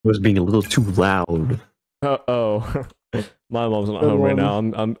was being a little too loud. Oh. My mom's not home right now.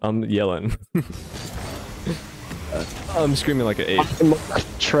 I'm yelling. I'm screaming like an 8.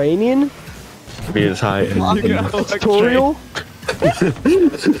 Training? Be as high and tutorial?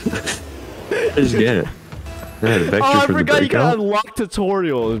 Just get it. I forgot you can unlock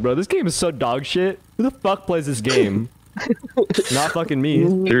tutorials, bro. This game is so dog shit. Who the fuck plays this game? Not fucking me.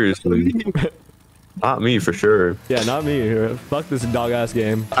 Seriously. Not me for sure. Yeah, not me. Fuck this dog ass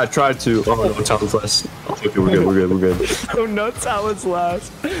game. I tried to. Oh no, Talon's last. Okay, we're good. Oh no, Talon's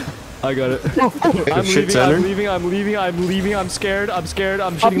last. I got it. I'm leaving. I'm scared. I'm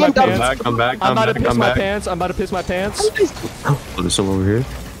shitting my pants. I'm back. I'm about to piss my pants. Oh, there's someone over here.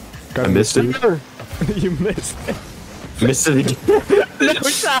 I missed it. You missed it. Missed it again. No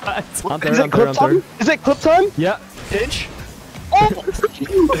shot. I'm third. Is it clip time? Yeah. Pinch. Oh.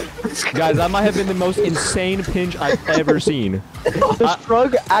 Guys, that might have been the most insane pinch I've ever seen. The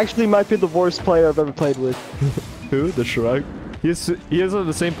Shrug actually might be the worst player I've ever played with. Who? The Shrug? He has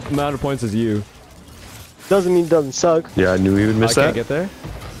the same amount of points as you. Doesn't mean he doesn't suck. Yeah, I knew he would miss that. Can't get there.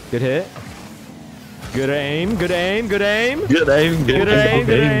 Good hit. Good aim. Good aim. Good aim. Good aim.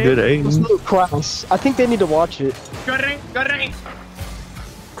 Good aim. Class. I think they need to watch it. Good aim.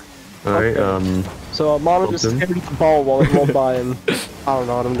 All right. So Mana just carried the ball while it rolled by, and I don't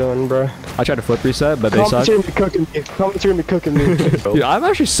know what I'm doing, bro. I tried to flip reset, but they suck. Commentating me cooking me. Dude, I'm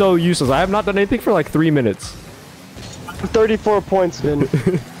actually so useless. I have not done anything for like 3 minutes. 34 points, man.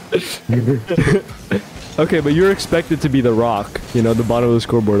 Okay, but you're expected to be the rock. You know, the bottom of the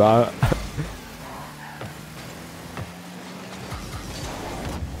scoreboard.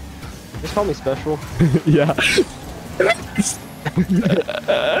 Just call me special. Yeah.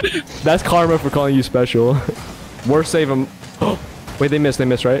 That's karma for calling you special. Worst save him. Wait, they missed,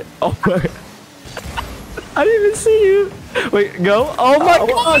 right? Oh my. I didn't even see you. Wait, go. Oh my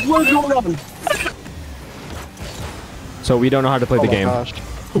gosh, what is going on? So we don't know how to play the game. Gosh.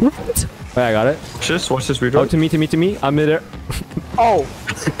 What? Wait, I got it. Just watch this redraw. Oh, to me. I'm in there. Oh.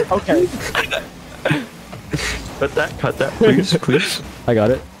 Okay. Cut that, please. I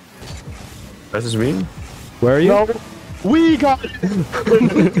got it. That's his mean. Where are you? No. We got it!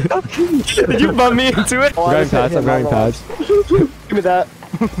 Did you bump me into it? I'm grabbing pads. Give me that.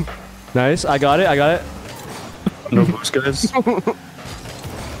 Nice, I got it. No boost, guys.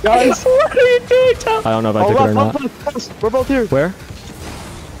 Guys, what are you doing, Tom? I don't know if I took it or not. We're both here. Where?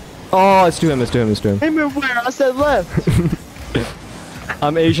 Oh, it's to him. Hey, move where? I said left.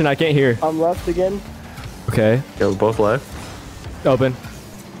 I'm Asian, I can't hear. I'm left again. Okay. Yeah, we're both left. Open.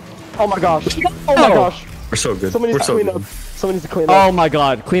 Oh my gosh. Oh my gosh. We're so good. Someone needs to clean up. Someone needs to clean up. Oh my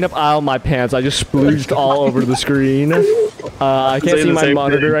god, clean up aisle my pants. I just splooged all over the screen. I can't see my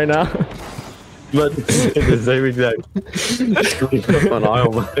monitor right now. But the same exact. On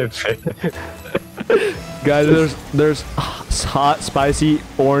aisle my pants. Guys, there's hot, spicy,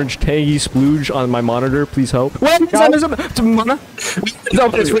 orange, tangy splooge on my monitor. Please help. Wait, there's a Mana.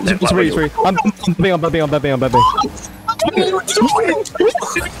 It's free. I'm bumping.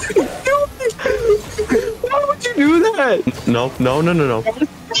 Why would you do that? No.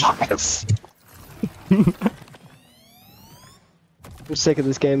 I'm sick of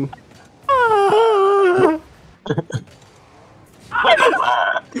this game.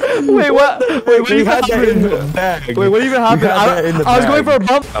 Wait, what? Wait, what even happened? Wait, what even happened? I was going for a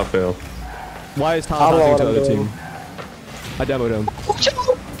bump. I'll fail. Why is Talon talking to the other team? I demoed him.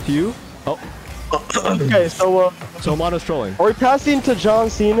 To you? Oh. Okay, so Mana's trolling. are we passing to John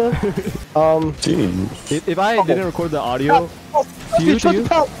Cena? Jeez. If I didn't record the audio, to you?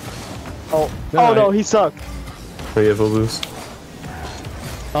 Oh no, he sucked. Oh, you have a boost.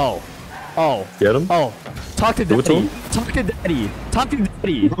 Oh. Get him? Oh. Talk to Daddy. Talk to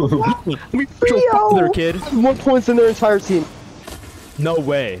Daddy. Father, kid. 1 point in their entire team. No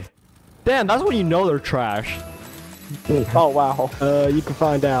way. Damn, that's when you know they're trash. Oh wow. You can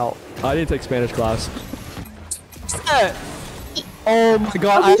find out. I didn't take Spanish class. Oh my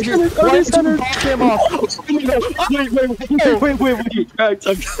god, I actually went to back him off.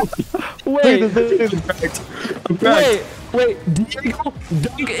 Wait, Diego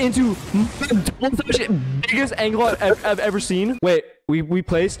dunk into biggest angle I've ever seen. Wait, we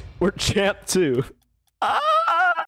placed. We're champ 2.